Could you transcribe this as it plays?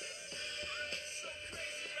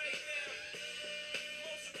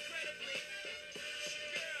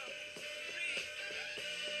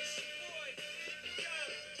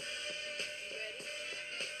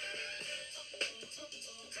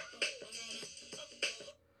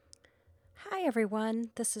Hi,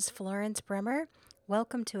 everyone. This is Florence Bremer.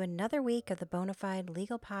 Welcome to another week of the Bonafide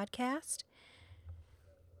Legal Podcast.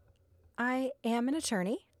 I am an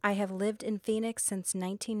attorney. I have lived in Phoenix since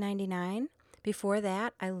 1999. Before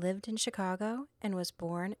that, I lived in Chicago and was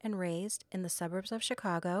born and raised in the suburbs of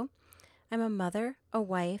Chicago. I'm a mother, a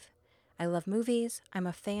wife. I love movies. I'm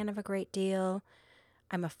a fan of a great deal.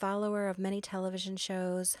 I'm a follower of many television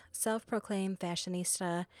shows, self-proclaimed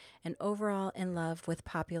fashionista, and overall in love with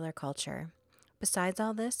popular culture. Besides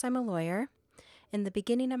all this, I'm a lawyer. In the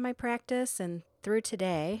beginning of my practice and through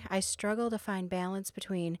today, I struggle to find balance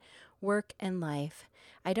between work and life.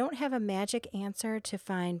 I don't have a magic answer to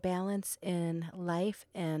find balance in life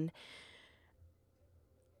and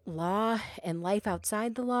law and life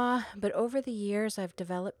outside the law, but over the years, I've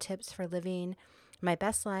developed tips for living my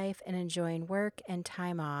best life and enjoying work and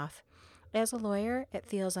time off. As a lawyer, it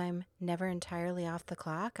feels I'm never entirely off the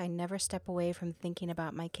clock. I never step away from thinking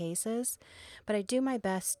about my cases, but I do my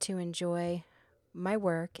best to enjoy my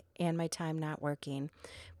work and my time not working.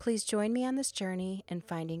 Please join me on this journey in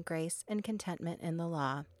finding grace and contentment in the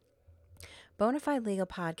law. Bonafide Legal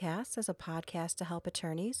Podcast is a podcast to help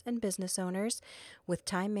attorneys and business owners with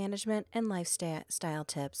time management and lifestyle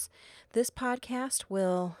tips. This podcast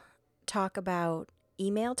will talk about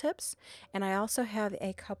email tips, and I also have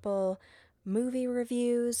a couple movie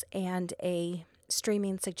reviews and a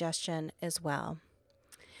streaming suggestion as well.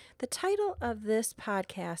 The title of this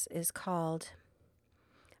podcast is called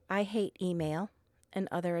I Hate Email and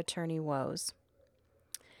Other Attorney Woes.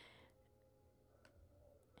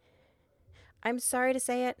 I'm sorry to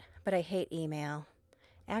say it, but I hate email.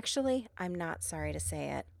 Actually, I'm not sorry to say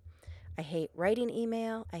it. I hate writing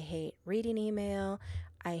email. I hate reading email.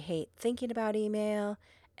 I hate thinking about email.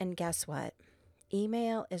 And guess what?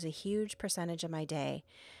 Email is a huge percentage of my day.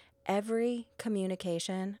 Every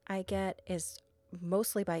communication I get is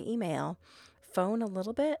mostly by email. Phone a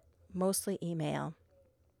little bit, mostly email.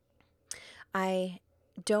 I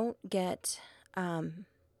don't get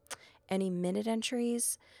any minute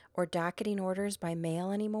entries or docketing orders by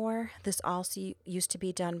mail anymore. This also used to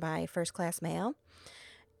be done by first class mail.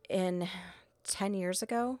 In 10 years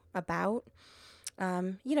ago, about,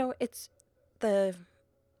 it's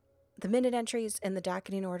the minute entries and the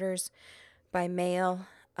docketing orders by mail.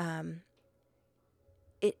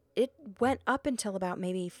 It went up until about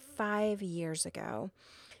maybe 5 years ago,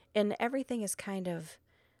 and everything is kind of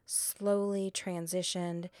slowly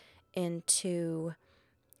transitioned into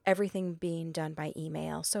everything being done by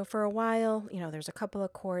email. So for a while, there's a couple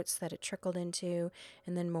of courts that it trickled into,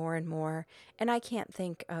 and then more and more. And I can't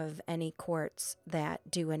think of any courts that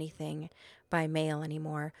do anything by mail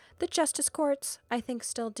anymore. The justice courts, I think,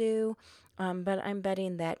 still do, but I'm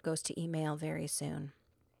betting that goes to email very soon.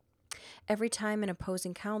 Every time an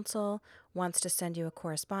opposing counsel wants to send you a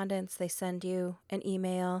correspondence, they send you an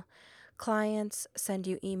email. Clients send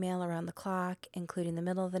you email around the clock, including the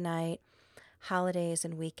middle of the night, holidays,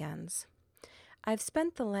 and weekends. I've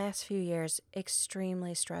spent the last few years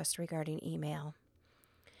extremely stressed regarding email.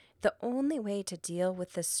 The only way to deal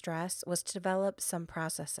with this stress was to develop some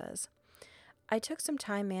processes. I took some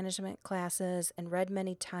time management classes and read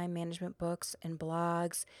many time management books and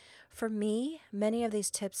blogs. For me, many of these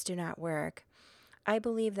tips do not work. I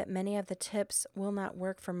believe that many of the tips will not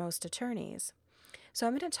work for most attorneys. So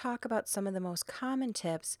I'm going to talk about some of the most common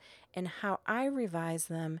tips and how I revise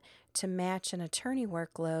them to match an attorney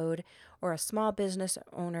workload or a small business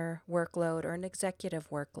owner workload or an executive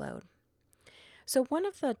workload. So one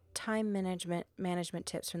of the time management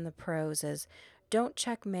tips from the pros is don't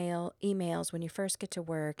check emails when you first get to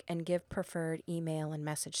work and give preferred email and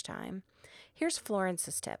message time. Here's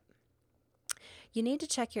Florence's tip. You need to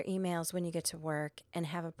check your emails when you get to work and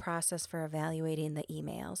have a process for evaluating the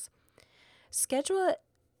emails. Schedule it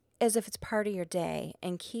as if it's part of your day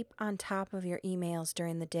and keep on top of your emails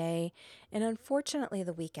during the day and unfortunately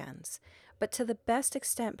the weekends. But to the best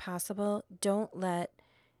extent possible, don't let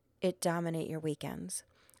it dominate your weekends.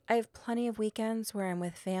 I have plenty of weekends where I'm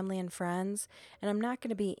with family and friends and I'm not going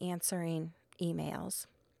to be answering emails.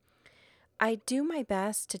 I do my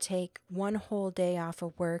best to take one whole day off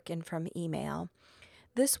of work and from email.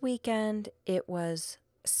 This weekend, it was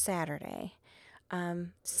Saturday.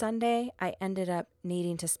 Sunday, I ended up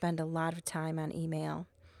needing to spend a lot of time on email.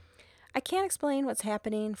 I can't explain what's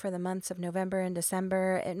happening for the months of November and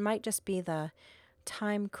December. It might just be the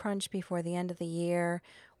time crunch before the end of the year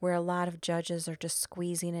where a lot of judges are just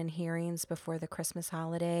squeezing in hearings before the Christmas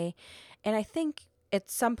holiday. And I think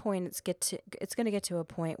at some point it's going to get to a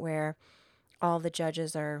point where all the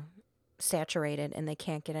judges are saturated and they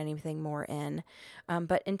can't get anything more in.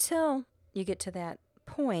 But until you get to that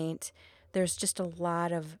point, there's just a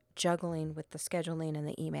lot of juggling with the scheduling and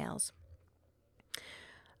the emails.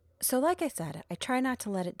 So, like I said, I try not to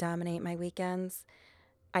let it dominate my weekends.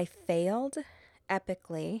 I failed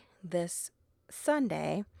epically this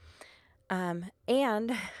Sunday, and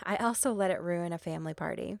I also let it ruin a family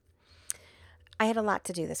party. I had a lot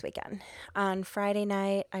to do this weekend. On Friday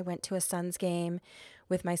night, I went to a Suns game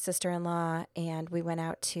with my sister in law, and we went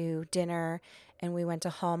out to dinner and we went to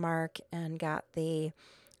Hallmark and got the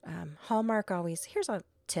Hallmark always, here's a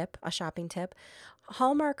tip, a shopping tip.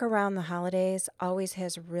 Hallmark around the holidays always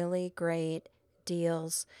has really great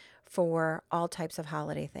deals for all types of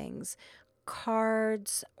holiday things: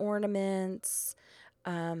 cards, ornaments,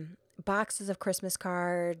 boxes of Christmas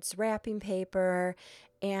cards, wrapping paper.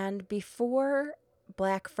 And before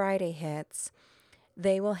Black Friday hits,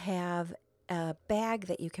 they will have a bag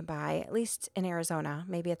that you can buy, at least in Arizona,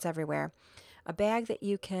 maybe it's everywhere. A bag that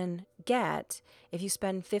you can get if you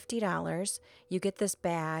spend $50. You get this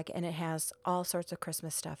bag and it has all sorts of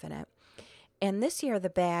Christmas stuff in it. And this year the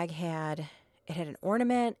bag had an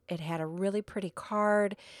ornament, it had a really pretty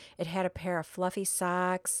card, it had a pair of fluffy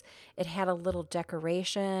socks, it had a little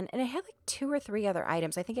decoration, and it had like two or three other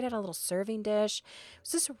items. I think it had a little serving dish. It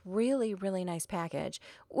was this really, really nice package,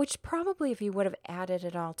 which probably, if you would have added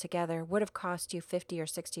it all together, would have cost you $50 or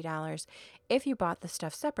 $60 if you bought the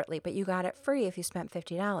stuff separately, but you got it free if you spent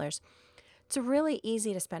 $50. It's really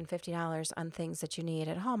easy to spend $50 on things that you need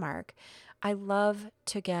at Hallmark. I love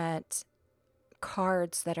to get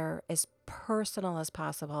cards that are as personal as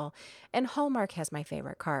possible, and Hallmark has my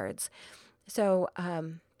favorite cards. So,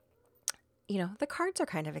 the cards are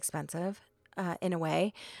kind of expensive in a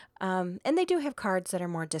way, and they do have cards that are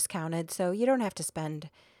more discounted, so you don't have to spend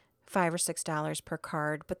 $5 or $6 per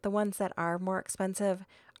card. But the ones that are more expensive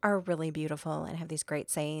are really beautiful and have these great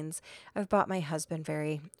sayings. I've bought my husband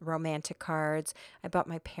very romantic cards. I bought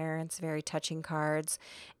my parents very touching cards.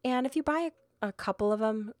 And if you buy a couple of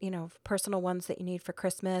them, personal ones that you need for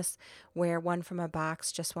Christmas, where one from a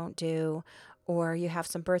box just won't do, or you have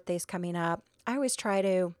some birthdays coming up, I always try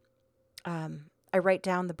to, I write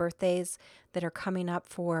down the birthdays that are coming up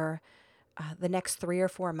for the next 3 or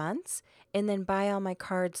 4 months, and then buy all my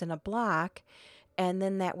cards in a block. And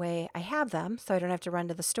then that way I have them so I don't have to run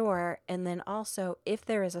to the store. And then also, if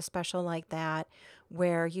there is a special like that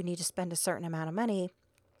where you need to spend a certain amount of money,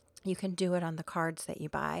 you can do it on the cards that you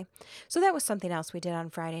buy. So that was something else we did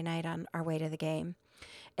on Friday night on our way to the game.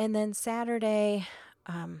 And then Saturday,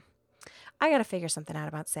 I got to figure something out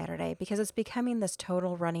about Saturday because it's becoming this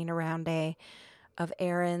total running around day of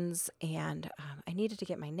errands. And I needed to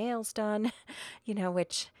get my nails done,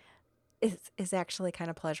 which is actually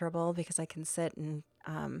kind of pleasurable because I can sit and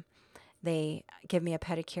they give me a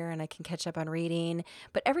pedicure and I can catch up on reading.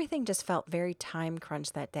 But everything just felt very time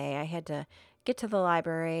crunched that day. I had to get to the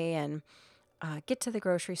library and get to the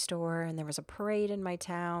grocery store, and there was a parade in my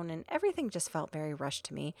town, and everything just felt very rushed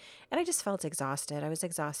to me. And I just felt exhausted. I was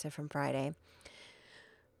exhausted from Friday.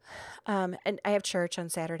 And I have church on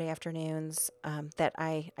Saturday afternoons that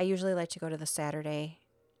I usually like to go to the Saturday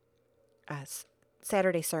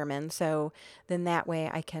sermon. So then that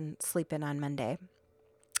way I can sleep in on Monday.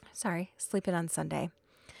 Sleep in on Sunday.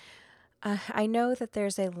 I know that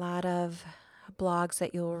there's a lot of blogs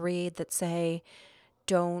that you'll read that say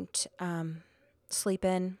don't sleep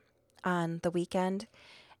in on the weekend.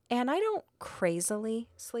 And I don't crazily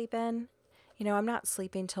sleep in. I'm not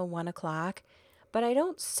sleeping till 1 o'clock, but I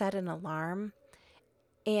don't set an alarm.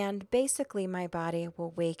 And basically, my body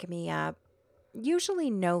will wake me up usually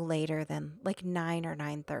no later than like 9 or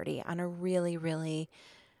 9:30 on a really, really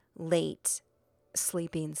late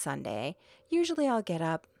sleeping Sunday. Usually I'll get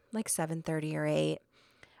up like 7:30 or 8.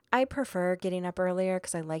 I prefer getting up earlier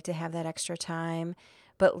because I like to have that extra time.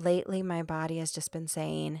 But lately my body has just been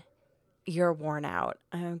saying, you're worn out.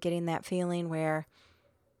 I'm getting that feeling where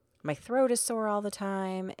my throat is sore all the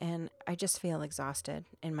time and I just feel exhausted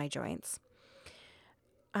in my joints.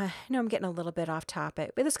 I know I'm getting a little bit off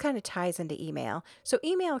topic, but this kind of ties into email. So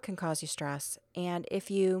email can cause you stress. And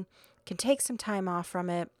if you can take some time off from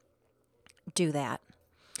it, do that.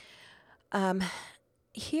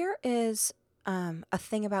 Here is a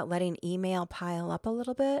thing about letting email pile up a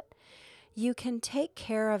little bit. You can take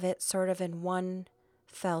care of it sort of in one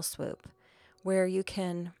fell swoop, where you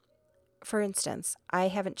can, for instance, I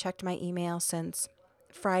haven't checked my email since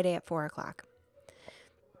Friday at 4 o'clock.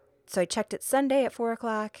 So I checked it Sunday at 4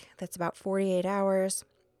 o'clock. That's about 48 hours.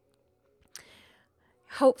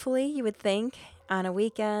 Hopefully, you would think on a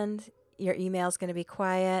weekend, your email is going to be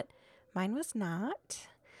quiet. Mine was not.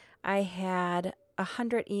 I had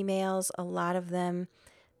 100 emails, a lot of them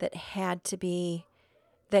that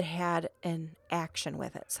that had an action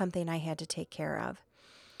with it, something I had to take care of.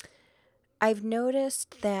 I've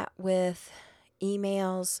noticed that with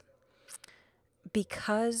emails,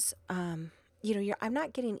 because I'm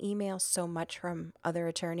not getting emails so much from other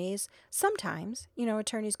attorneys. Sometimes,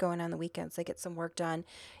 attorneys go in on the weekends, they get some work done.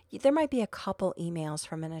 There might be a couple emails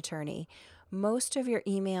from an attorney. Most of your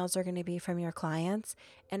emails are going to be from your clients,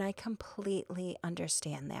 and I completely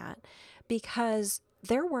understand that because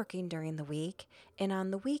they're working during the week, and on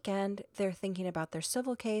the weekend they're thinking about their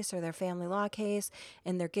civil case or their family law case,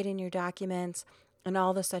 and they're getting your documents, and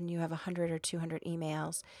all of a sudden you have 100 or 200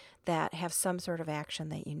 emails that have some sort of action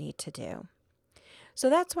that you need to do. So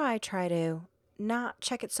that's why I try to not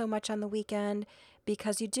check it so much on the weekend,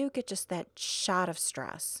 because you do get just that shot of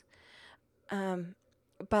stress.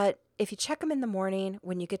 But if you check them in the morning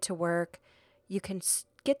when you get to work, you can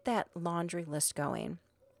get that laundry list going.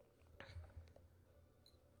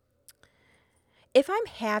 If I'm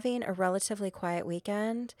having a relatively quiet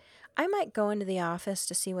weekend, I might go into the office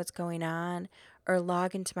to see what's going on or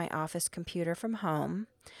log into my office computer from home.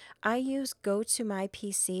 I use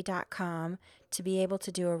gotomypc.com to be able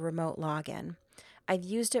to do a remote login. I've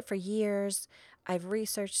used it for years. I've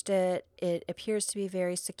researched it. It appears to be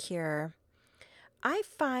very secure. I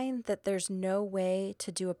find that there's no way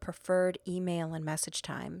to do a preferred email and message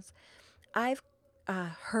times. I've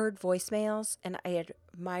heard voicemails, and I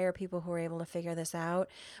admire people who are able to figure this out,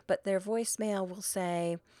 but their voicemail will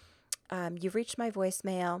say, you've reached my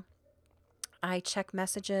voicemail. I check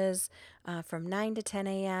messages from 9 to 10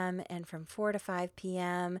 a.m. and from 4 to 5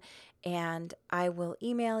 p.m., and I will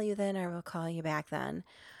email you then, or I will call you back then.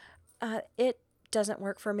 It doesn't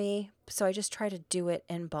work for me, so I just try to do it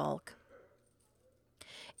in bulk.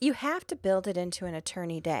 You have to build it into an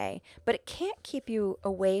attorney day, but it can't keep you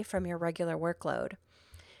away from your regular workload.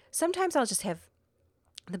 Sometimes I'll just have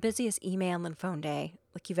the busiest email and phone day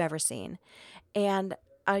like you've ever seen. And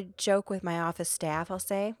I joke with my office staff. I'll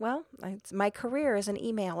say, well, my career is an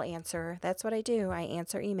email answer. That's what I do. I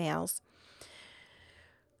answer emails.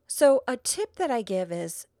 So a tip that I give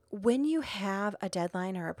is when you have a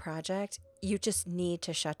deadline or a project, you just need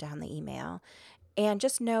to shut down the email. And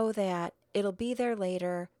just know that it'll be there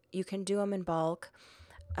later. You can do them in bulk.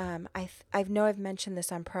 I know I've mentioned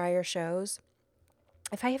this on prior shows.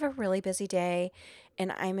 If I have a really busy day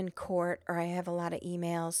and I'm in court or I have a lot of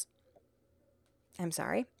emails, if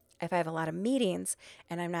I have a lot of meetings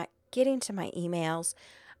and I'm not getting to my emails,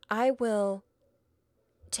 I will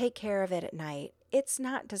take care of it at night. It's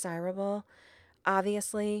not desirable.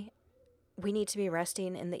 Obviously, we need to be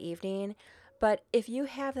resting in the evening. But if you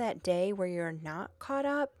have that day where you're not caught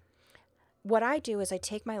up, what I do is I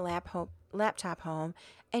take my laptop home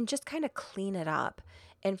and just kind of clean it up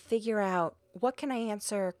and figure out, what can I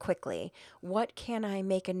answer quickly? What can I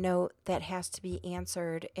make a note that has to be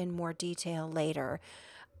answered in more detail later?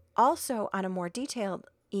 Also, on a more detailed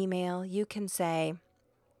email, you can say,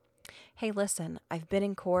 hey, listen, I've been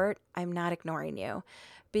in court. I'm not ignoring you.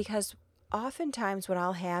 Because oftentimes what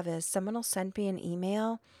I'll have is someone will send me an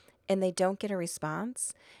email and they don't get a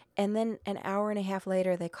response. And then an hour and a half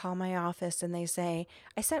later, they call my office and they say,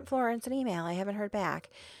 I sent Florence an email. I haven't heard back.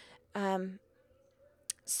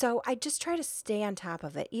 So I just try to stay on top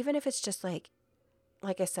of it, even if it's just like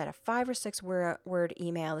I said, a 5 or 6 word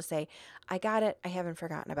email to say, I got it. I haven't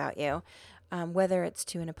forgotten about you. Whether it's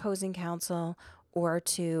to an opposing counsel or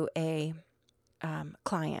to a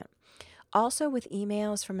client. Also, with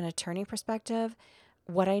emails from an attorney perspective,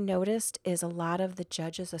 what I noticed is a lot of the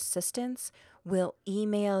judge's assistants will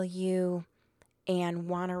email you and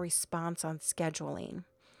want a response on scheduling.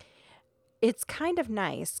 It's kind of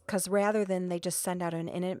nice because rather than they just send out a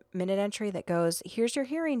minute entry that goes, here's your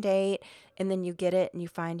hearing date, and then you get it and you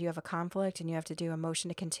find you have a conflict and you have to do a motion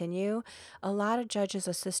to continue, a lot of judges'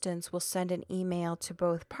 assistants will send an email to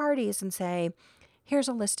both parties and say, here's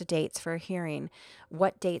a list of dates for a hearing.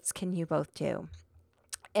 What dates can you both do?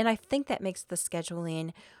 And I think that makes the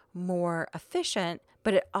scheduling more efficient,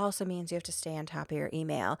 but it also means you have to stay on top of your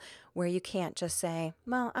email, where you can't just say,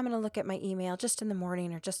 well, I'm going to look at my email just in the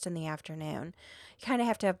morning or just in the afternoon. You kind of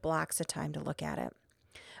have to have blocks of time to look at it.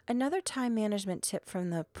 Another time management tip from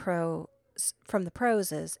the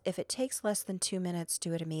pros is, if it takes less than 2 minutes,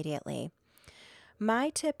 do it immediately. My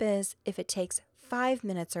tip is, if it takes 5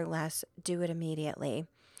 minutes or less, do it immediately.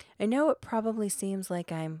 I know it probably seems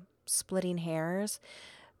like I'm splitting hairs,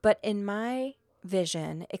 but in my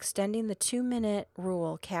vision, extending the 2-minute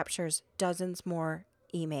rule captures dozens more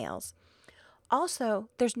emails. Also,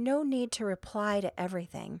 there's no need to reply to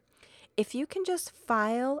everything. If you can just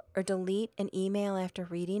file or delete an email after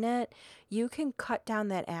reading it, you can cut down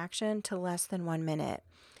that action to less than 1 minute.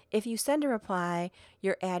 if you send a reply,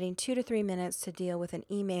 you're adding 2 to 3 minutes to deal with an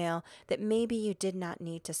email that maybe you did not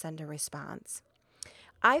need to send a response.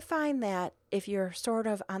 I find that if you're sort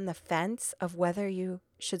of on the fence of whether you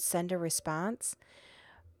should send a response,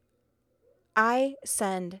 I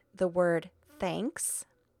send the word thanks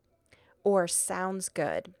or sounds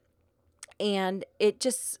good. And it's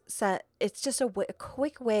just a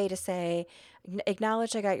quick way to say,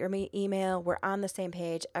 acknowledge I got your email. We're on the same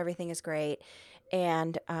page. Everything is great.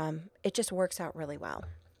 And it just works out really well.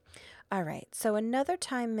 All right. So another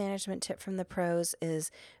time management tip from the pros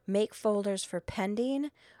is make folders for pending,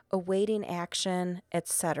 awaiting action,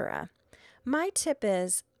 etc. My tip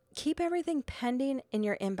is keep everything pending in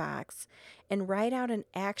your inbox and write out an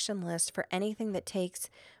action list for anything that takes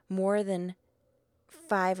more than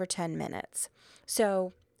 5 or 10 minutes.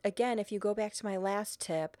 So again, if you go back to my last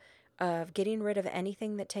tip of getting rid of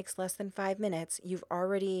anything that takes less than 5 minutes, you've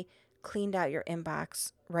already cleaned out your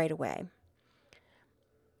inbox right away.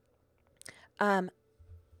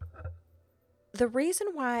 The reason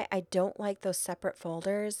why I don't like those separate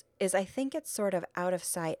folders is I think it's sort of out of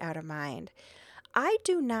sight, out of mind. I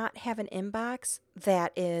do not have an inbox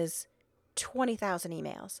that is 20,000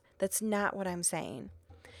 emails. That's not what I'm saying.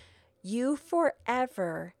 You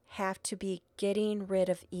forever have to be getting rid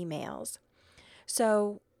of emails.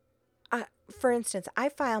 So, for instance, I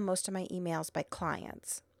file most of my emails by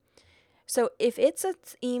clients. So if it's an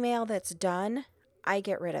email that's done, I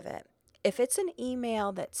get rid of it. If it's an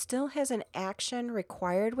email that still has an action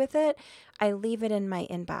required with it, I leave it in my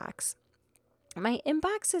inbox. My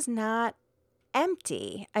inbox is not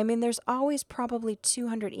empty. I mean, there's always probably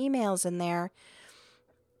 200 emails in there.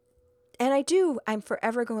 And I'm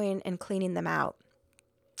forever going and cleaning them out.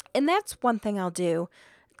 And that's one thing I'll do,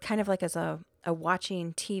 kind of like as a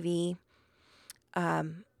watching TV,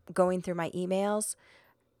 going through my emails.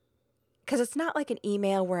 Because it's not like an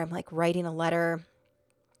email where I'm like writing a letter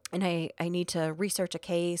and I need to research a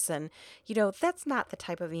case. And, that's not the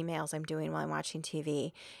type of emails I'm doing while I'm watching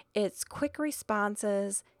TV. It's quick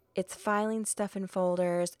responses. It's filing stuff in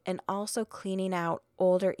folders and also cleaning out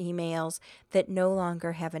older emails that no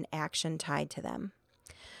longer have an action tied to them.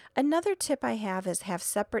 Another tip I have is have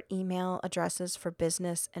separate email addresses for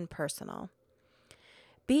business and personal.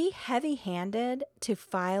 Be heavy-handed to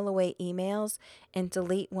file away emails and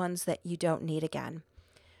delete ones that you don't need again.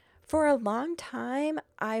 For a long time,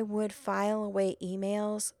 I would file away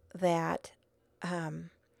emails that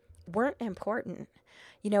weren't important.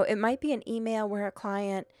 It might be an email where a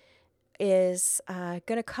client is going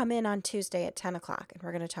to come in on Tuesday at 10 o'clock and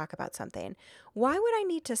we're going to talk about something. Why would I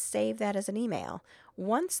need to save that as an email?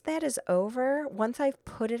 Once that is over, once I've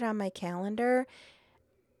put it on my calendar,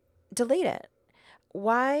 delete it.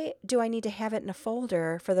 Why do I need to have it in a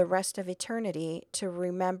folder for the rest of eternity to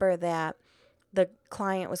remember that the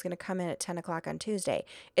client was going to come in at 10 o'clock on Tuesday?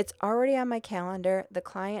 It's already on my calendar. The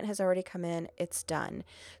client has already come in. It's done.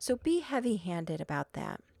 So be heavy-handed about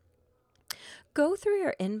that. Go through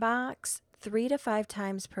your inbox 3 to 5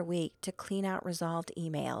 times per week to clean out resolved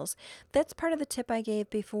emails. That's part of the tip I gave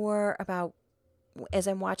before about as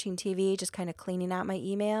I'm watching TV, just kind of cleaning out my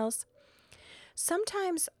emails.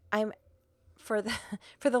 Sometimes for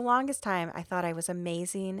the longest time, I thought I was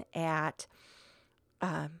amazing at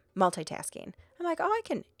multitasking. I'm like, I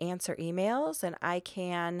can answer emails and I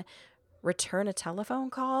can return a telephone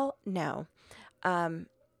call. No.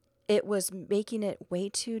 It was making it way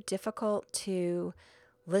too difficult to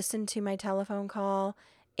listen to my telephone call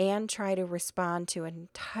and try to respond to an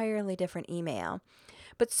entirely different email.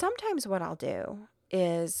 But sometimes what I'll do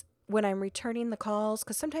is when I'm returning the calls,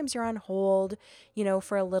 because sometimes you're on hold,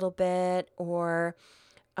 for a little bit, or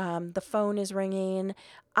the phone is ringing,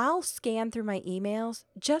 I'll scan through my emails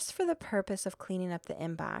just for the purpose of cleaning up the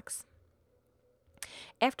inbox.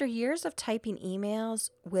 After years of typing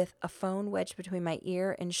emails with a phone wedged between my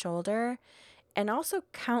ear and shoulder, and also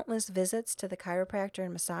countless visits to the chiropractor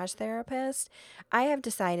and massage therapist, I have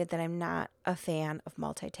decided that I'm not a fan of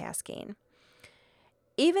multitasking.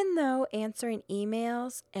 Even though answering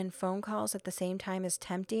emails and phone calls at the same time is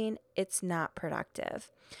tempting, it's not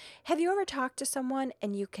productive. Have you ever talked to someone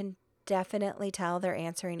and you can definitely tell they're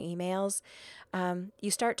answering emails?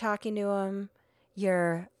 You start talking to them,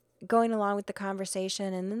 you're going along with the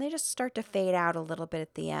conversation, and then they just start to fade out a little bit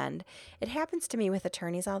at the end. It happens to me with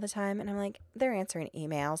attorneys all the time, and I'm like, they're answering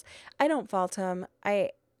emails. I don't fault them.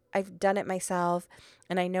 I've done it myself,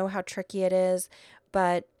 and I know how tricky it is,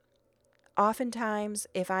 but oftentimes,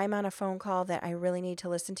 if I'm on a phone call that I really need to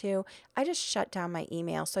listen to, I just shut down my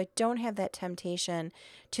email so I don't have that temptation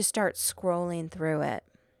to start scrolling through it.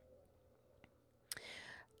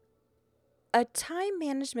 A time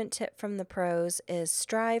management tip from the pros is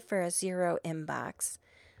strive for a zero inbox.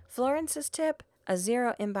 Florence's tip: a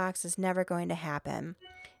zero inbox is never going to happen.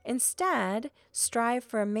 Instead, strive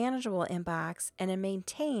for a manageable inbox and a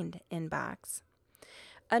maintained inbox.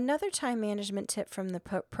 Another time management tip from the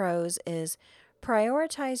pros is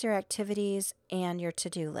prioritize your activities and your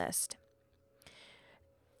to-do list.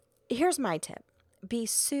 Here's my tip: be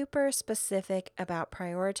super specific about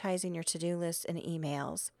prioritizing your to-do list and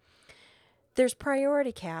emails. There's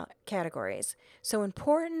priority categories. So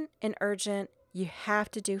important and urgent, you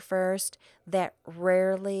have to do first. That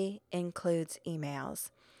rarely includes emails.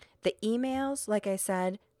 The emails, like I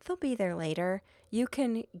said, they'll be there later. You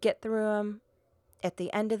can get through them at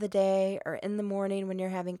the end of the day or in the morning when you're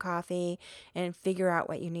having coffee and figure out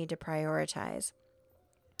what you need to prioritize.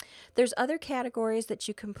 There's other categories that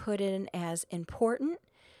you can put in as important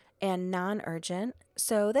and non-urgent.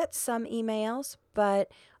 So that's some emails,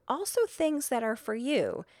 but also things that are for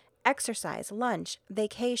you: exercise, lunch,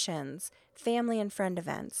 vacations, family and friend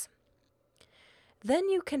events. Then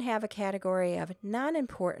you can have a category of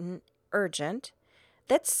non-important, urgent.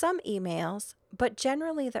 That's some emails, but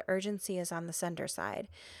generally the urgency is on the sender side.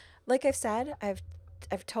 Like I've said,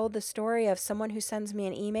 I've told the story of someone who sends me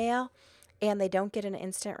an email and they don't get an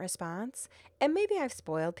instant response. And maybe I've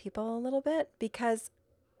spoiled people a little bit because,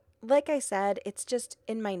 like I said, it's just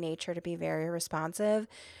in my nature to be very responsive.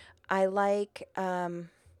 I like I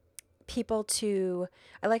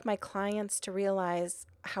like my clients to realize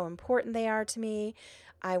how important they are to me.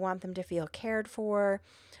 I want them to feel cared for.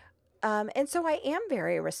 And so I am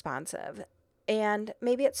very responsive. And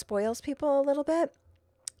maybe it spoils people a little bit,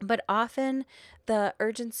 but often the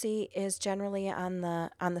urgency is generally on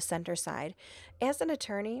the center side. As an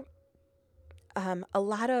attorney, a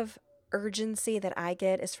lot of urgency that I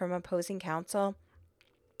get is from opposing counsel,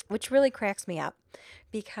 which really cracks me up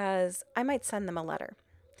because I might send them a letter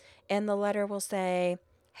and the letter will say,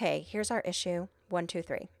 "Hey, here's our issue, 1, 2,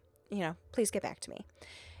 3. Please get back to me."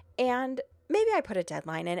 And maybe I put a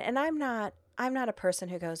deadline in, and I'm not a person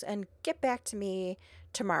who goes and get back to me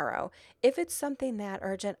tomorrow. If it's something that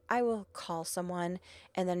urgent, I will call someone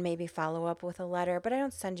and then maybe follow up with a letter, but I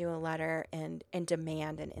don't send you a letter and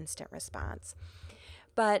demand an instant response.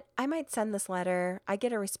 But I might send this letter, I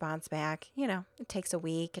get a response back, it takes a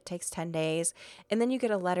week, it takes 10 days, and then you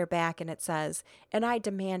get a letter back and it says, "And I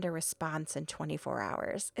demand a response in 24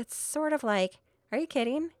 hours." It's sort of like, are you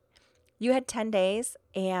kidding? You had 10 days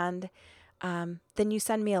and then you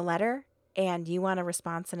send me a letter and you want a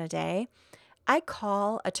response in a day. I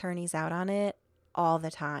call attorneys out on it all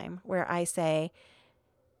the time where I say,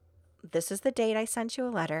 "This is the date I sent you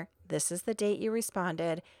a letter. This is the date you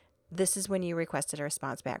responded. This is when you requested a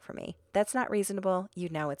response back from me. That's not reasonable. You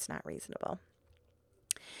know it's not reasonable."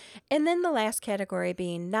 And then the last category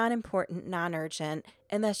being non-important, non-urgent,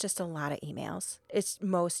 and that's just a lot of emails. It's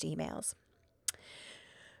most emails.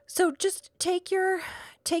 So just take your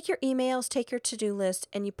emails, take your to-do list,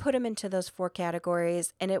 and you put them into those 4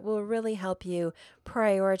 categories, and it will really help you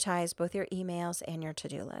prioritize both your emails and your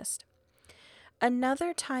to-do list.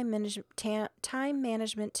 Another time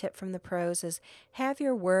management tip from the pros is have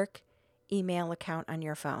your work email account on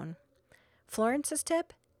your phone. Florence's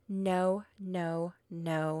tip: no, no,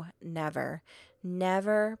 no, never.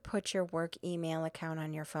 Never put your work email account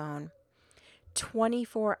on your phone.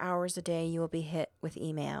 24 hours a day you will be hit with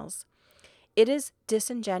emails. It is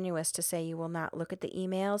disingenuous to say you will not look at the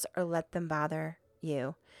emails or let them bother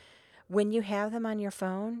you. When you have them on your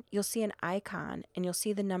phone, you'll see an icon and you'll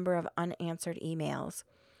see the number of unanswered emails.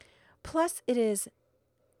 Plus, it is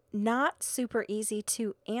not super easy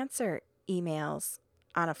to answer emails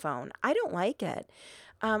on a phone. I don't like it.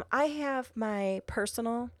 I have my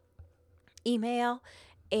personal email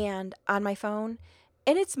and on my phone,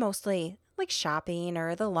 and it's mostly like shopping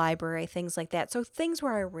or the library, things like that. So things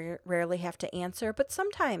where I rarely have to answer, but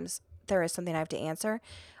sometimes there is something I have to answer.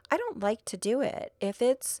 I don't like to do it. If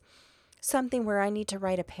it's something where I need to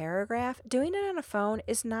write a paragraph, doing it on a phone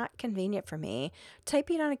is not convenient for me.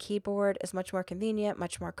 Typing on a keyboard is much more convenient,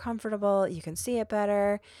 much more comfortable. You can see it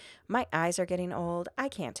better. My eyes are getting old. I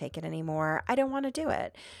can't take it anymore. I don't want to do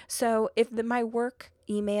it. So if my work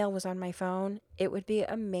email was on my phone, it would be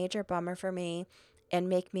a major bummer for me and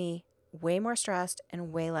make me way more stressed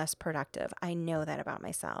and way less productive. I know that about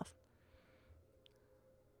myself.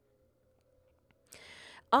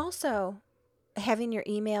 Also, having your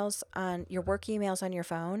work emails on your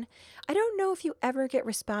phone, I don't know if you ever get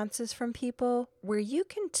responses from people where you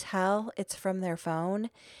can tell it's from their phone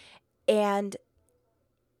and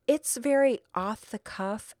it's very off the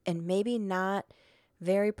cuff and maybe not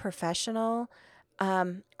very professional.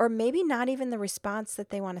 or maybe not even the response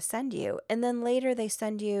that they want to send you. And then later they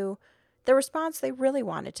send you the response they really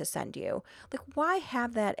wanted to send you. Like, why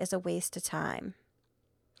have that as a waste of time?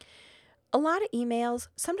 A lot of emails,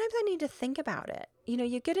 sometimes I need to think about it.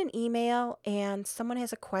 You get an email and someone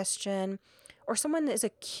has a question or someone is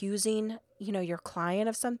accusing, your client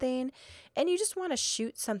of something, and you just want to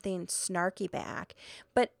shoot something snarky back.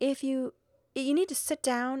 But if you need to sit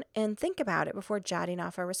down and think about it before jotting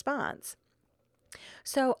off a response.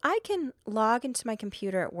 So I can log into my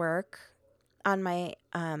computer at work on my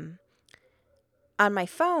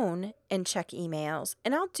phone and check emails,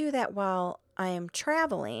 and I'll do that while I am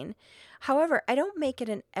traveling. However, I don't make it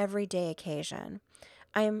an everyday occasion.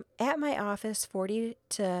 I am at my office 40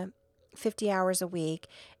 to 50 hours a week,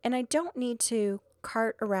 and I don't need to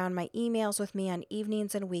cart around my emails with me on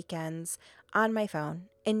evenings and weekends on my phone,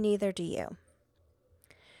 and neither do you.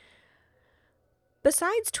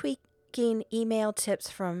 Besides tweaking email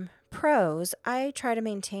tips from pros, I try to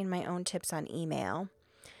maintain my own tips on email.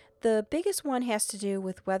 The biggest one has to do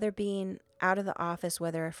with whether being out of the office,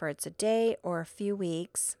 whether for it's a day or a few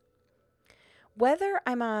weeks. Whether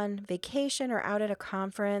I'm on vacation or out at a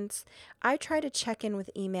conference, I try to check in with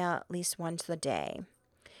email at least once a day.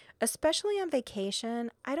 Especially on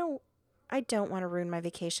vacation, I don't want to ruin my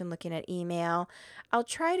vacation looking at email. I'll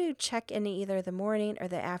try to check in either the morning or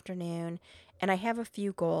the afternoon, and I have a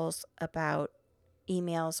few goals about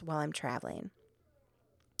emails while I'm traveling.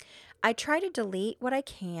 I try to delete what I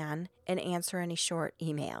can and answer any short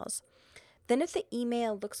emails. Then, if the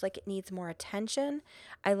email looks like it needs more attention,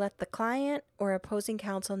 I let the client or opposing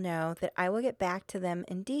counsel know that I will get back to them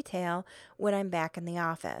in detail when I'm back in the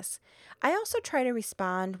office. I also try to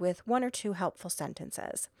respond with one or two helpful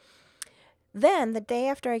sentences. Then, the day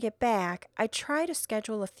after I get back, I try to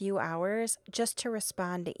schedule a few hours just to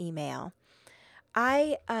respond to email.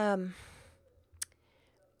 I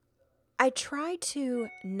try to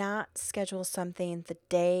not schedule something the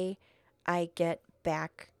day I get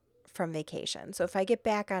back from vacation. So if I get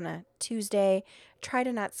back on a Tuesday, try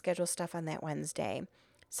to not schedule stuff on that Wednesday.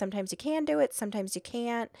 Sometimes you can do it, sometimes you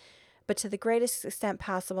can't. But to the greatest extent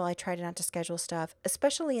possible, I try to not to schedule stuff,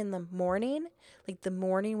 especially in the morning, like the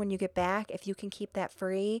morning when you get back. If you can keep that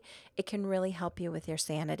free, it can really help you with your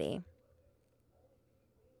sanity.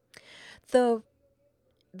 The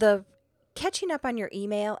the catching up on your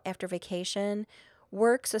email after vacation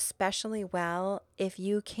works especially well if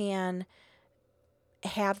you can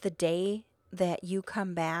have the day that you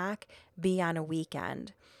come back be on a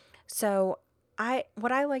weekend. So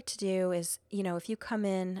what I like to do is, if you come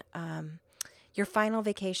in, your final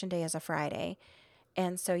vacation day is a Friday.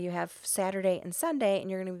 And so you have Saturday and Sunday, and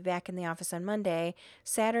you're going to be back in the office on Monday.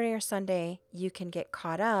 Saturday or Sunday, you can get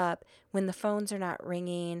caught up when the phones are not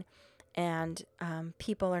ringing and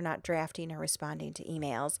people are not drafting or responding to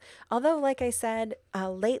emails. Although, like I said,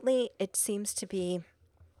 lately it seems to be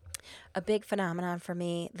a big phenomenon for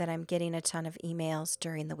me that I'm getting a ton of emails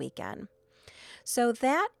during the weekend. So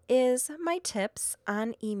that is my tips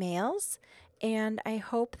on emails, and I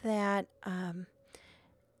hope that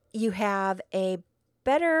you have a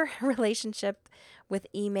better relationship with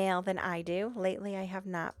email than I do. Lately, I have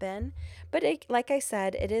not been, but like I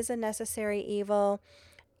said, it is a necessary evil,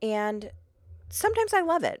 and sometimes I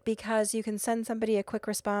love it because you can send somebody a quick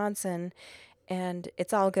response and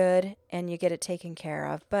it's all good and you get it taken care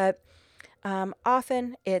of. But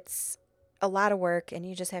often it's a lot of work, and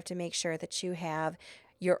you just have to make sure that you have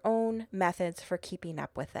your own methods for keeping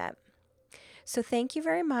up with it. So thank you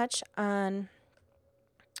very much on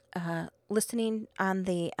listening on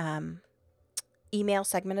the email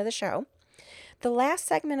segment of the show. The last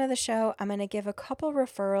segment of the show, I'm going to give a couple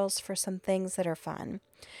referrals for some things that are fun.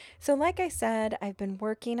 So like I said, I've been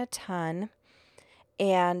working a ton,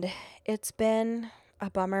 and it's been a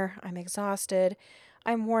bummer. I'm exhausted.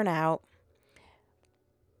 I'm worn out.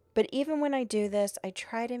 But even when I do this, I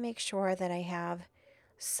try to make sure that I have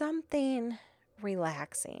something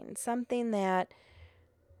relaxing, something that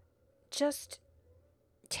just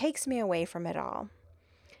takes me away from it all.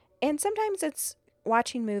 And sometimes it's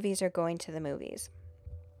watching movies or going to the movies.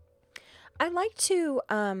 I like to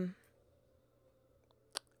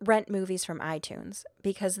rent movies from iTunes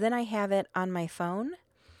because then I have it on my phone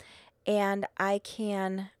and I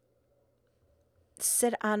can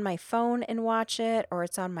sit on my phone and watch it, or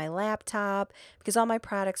it's on my laptop because all my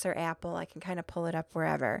products are Apple. I can kind of pull it up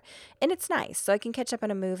wherever. And it's nice. So I can catch up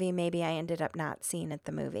on a movie maybe I ended up not seeing at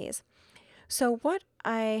the movies. So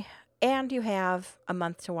and you have a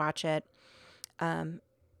month to watch it.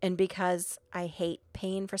 And because I hate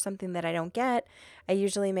paying for something that I don't get, I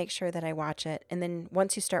usually make sure that I watch it. And then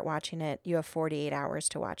once you start watching it, you have 48 hours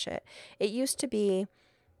to watch it. It used to be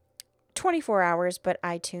 24 hours, but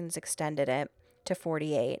iTunes extended it to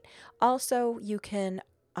 48. Also, you can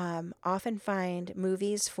often find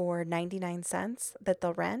movies for 99 cents that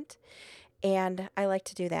they'll rent. And I like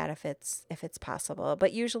to do that if it's possible.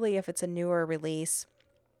 But usually if it's a newer release,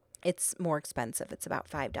 it's more expensive. It's about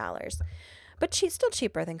 $5. But she's still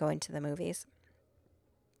cheaper than going to the movies.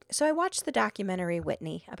 So I watched the documentary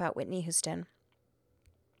Whitney about Whitney Houston.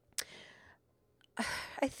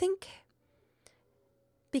 I think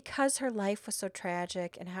because her life was so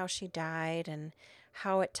tragic and how she died and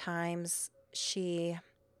how at times she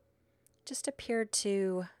just appeared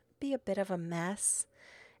to be a bit of a mess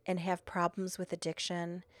and have problems with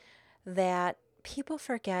addiction, that people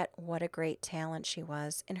forget what a great talent she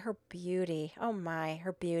was and her beauty. Oh my,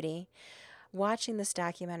 her beauty. Watching this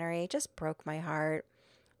documentary just broke my heart.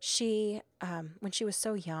 She, when she was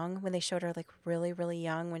so young, when they showed her like really, really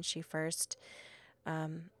young, when she first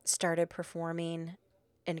started performing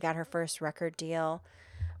and got her first record deal,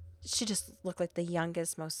 she just looked like the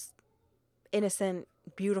youngest, most innocent,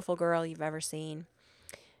 beautiful girl you've ever seen.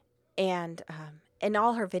 And in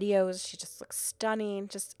all her videos, she just looks stunning,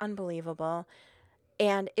 just unbelievable.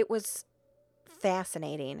 And it was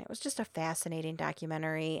fascinating. It was just a fascinating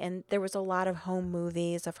documentary. And there was a lot of home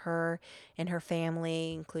movies of her and her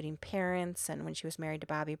family, including parents, and when she was married to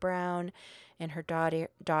Bobby Brown and her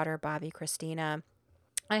daughter Bobby Christina.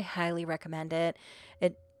 I highly recommend it.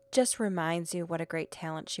 It just reminds you what a great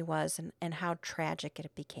talent she was and how tragic it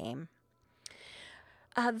became.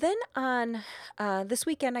 Then on this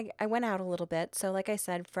weekend, I went out a little bit. So, like I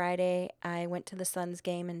said, Friday, I went to the Suns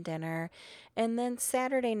game and dinner. And then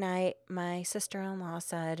Saturday night, my sister in law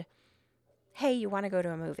said, "Hey, you want to go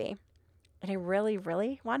to a movie?" And I really,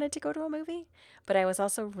 really wanted to go to a movie, but I was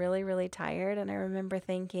also really, really tired. And I remember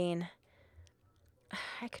thinking,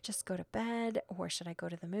 I could just go to bed, or should I go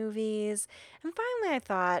to the movies? And finally, I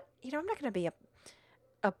thought, I'm not going to be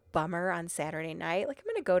a bummer on Saturday night. Like, I'm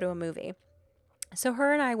going to go to a movie. So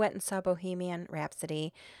her and I went and saw Bohemian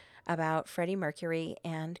Rhapsody about Freddie Mercury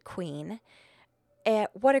and Queen. And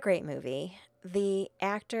what a great movie. The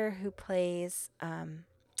actor who plays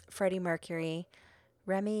Freddie Mercury,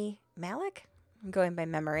 Remy Malik, I'm going by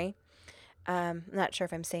memory. Not sure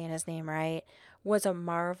if I'm saying his name right, was a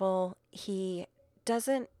marvel. He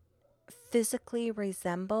doesn't physically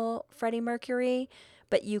resemble Freddie Mercury,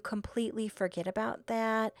 but you completely forget about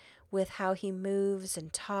that with how he moves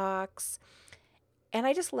and talks. And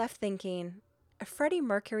I just left thinking, Freddie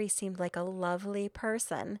Mercury seemed like a lovely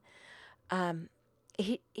person. Um,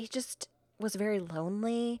 he just was very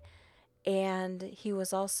lonely, and he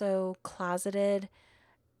was also closeted.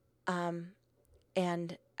 Um,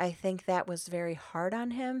 and I think that was very hard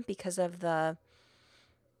on him because of the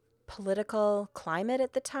political climate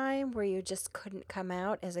at the time, where you just couldn't come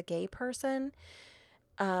out as a gay person,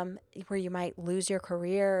 where you might lose your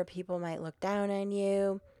career, or people might look down on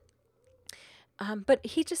you. But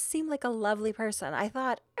he just seemed like a lovely person. I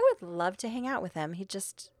thought I would love to hang out with him. He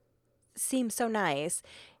just seemed so nice.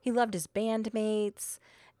 He loved his bandmates,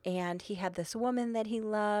 and he had this woman that he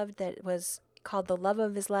loved that was called the love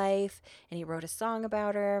of his life, and he wrote a song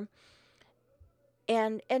about her.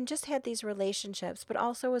 And just had these relationships, but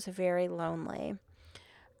also was very lonely.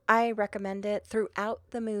 I recommend it. Throughout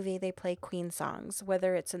the movie, they play Queen songs,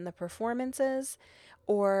 whether it's in the performances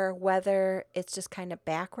or whether it's just kind of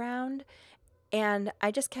background. And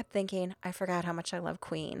I just kept thinking, I forgot how much I love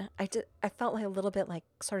Queen. I felt like a little bit like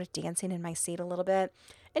sort of dancing in my seat a little bit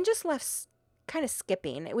and just left kind of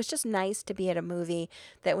skipping. It was just nice to be at a movie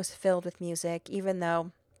that was filled with music, even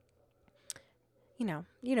though, you know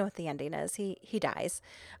what the ending is. He dies.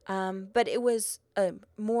 But it was the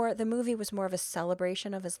movie was more of a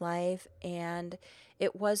celebration of his life, and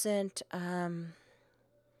it wasn't, I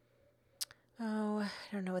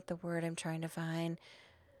don't know what the word I'm trying to find.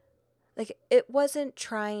 Like, it wasn't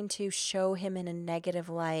trying to show him in a negative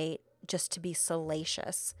light just to be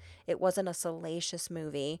salacious. It wasn't a salacious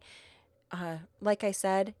movie. Like I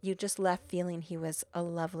said, you just left feeling he was a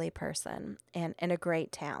lovely person and a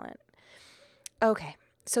great talent. Okay,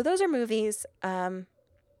 so those are movies that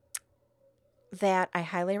I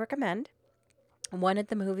highly recommend. One at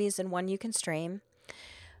the movies and one you can stream.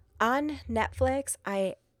 On Netflix,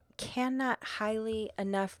 I cannot highly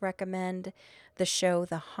enough recommend the show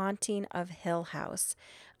The Haunting of Hill House.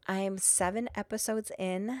 I'm 7 episodes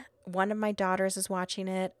in. One of my daughters is watching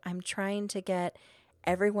it. I'm trying to get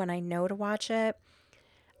everyone I know to watch it.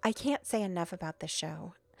 I can't say enough about this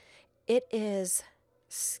show. It is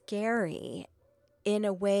scary in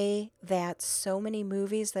a way that so many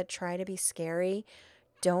movies that try to be scary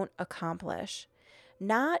don't accomplish.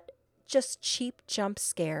 Not just cheap jump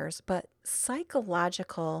scares, but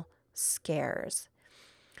psychological scares.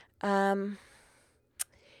 Um,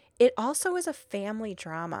 it also is a family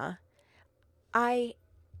drama. I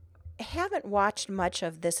haven't watched much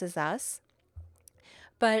of This Is Us,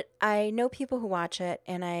 but I know people who watch it,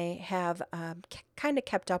 and I have kind of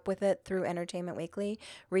kept up with it through Entertainment Weekly,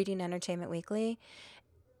 reading Entertainment Weekly.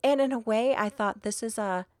 And in a way, I thought this is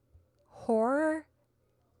a horror,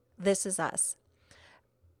 This Is Us.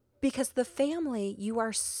 Because the family, you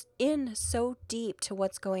are in so deep to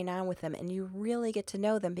what's going on with them, and you really get to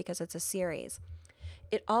know them because it's a series.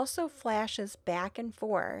 It also flashes back and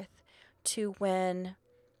forth to when,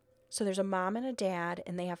 so there's a mom and a dad,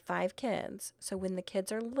 and they have 5 kids. So when the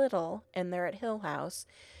kids are little and they're at Hill House,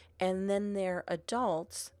 and then they're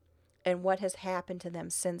adults, and what has happened to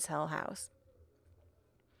them since Hill House.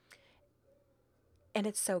 And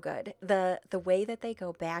it's so good. The way that they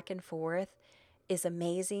go back and forth is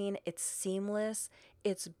amazing. It's seamless.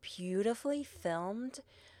 It's beautifully filmed.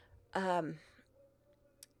 Um,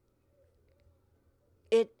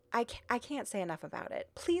 I can't say enough about it.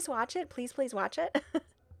 Please watch it. Please watch it.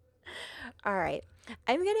 All right.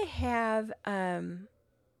 I'm going to have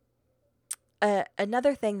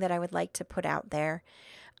another thing that I would like to put out there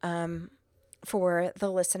for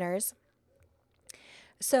the listeners.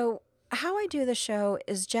 So, how I do the show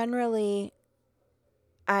is generally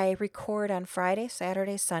I record on Friday,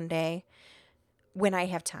 Saturday, Sunday when I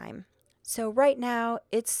have time. So, right now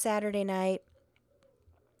it's Saturday night.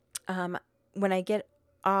 When I get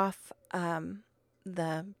off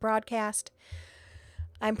the broadcast,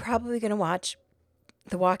 I'm probably going to watch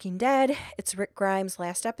The Walking Dead. It's Rick Grimes'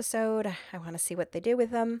 last episode. I want to see what they do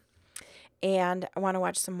with them. And I want to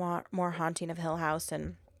watch some more Haunting of Hill House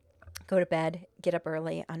and go to bed, get up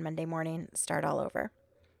early on Monday morning, start all over.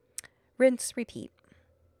 Rinse, repeat.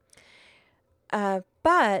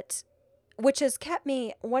 But, which has kept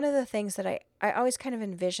me, one of the things that I always kind of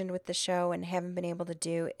envisioned with the show and haven't been able to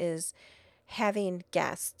do is having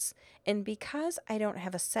guests. And because I don't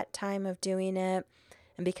have a set time of doing it,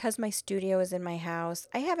 and because my studio is in my house,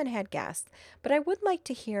 I haven't had guests, but I would like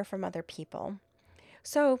to hear from other people.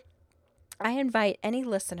 So I invite any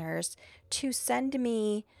listeners to send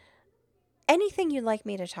me anything you'd like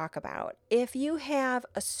me to talk about. If you have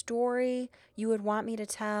a story you would want me to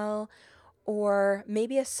tell, or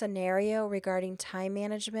maybe a scenario regarding time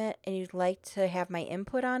management and you'd like to have my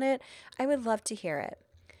input on it, I would love to hear it.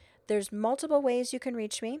 There's multiple ways you can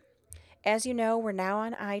reach me. As you know, we're now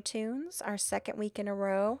on iTunes, our 2nd week in a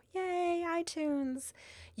row. Yay, iTunes.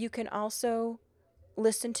 You can also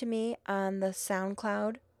listen to me on the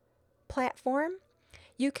SoundCloud platform.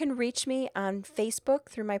 You can reach me on Facebook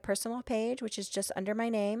through my personal page, which is just under my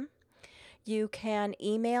name. You can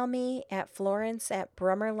email me at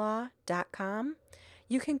florence@brummerlaw.com.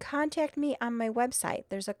 You can contact me on my website.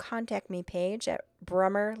 There's a contact me page at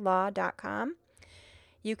brummerlaw.com.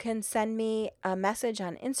 You can send me a message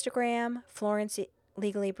on Instagram, Florence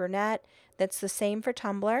Legally Brunette. That's the same for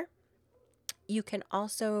Tumblr. You can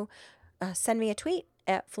also send me a tweet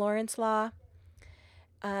at Florence Law.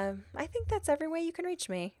 I think that's every way you can reach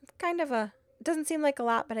me. It's kind of doesn't seem like a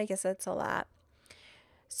lot, but I guess it's a lot.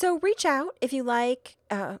 So reach out if you like.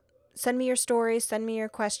 Send me your stories, send me your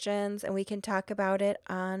questions, and we can talk about it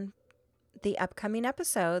on the upcoming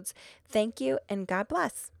episodes. Thank you, and God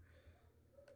bless.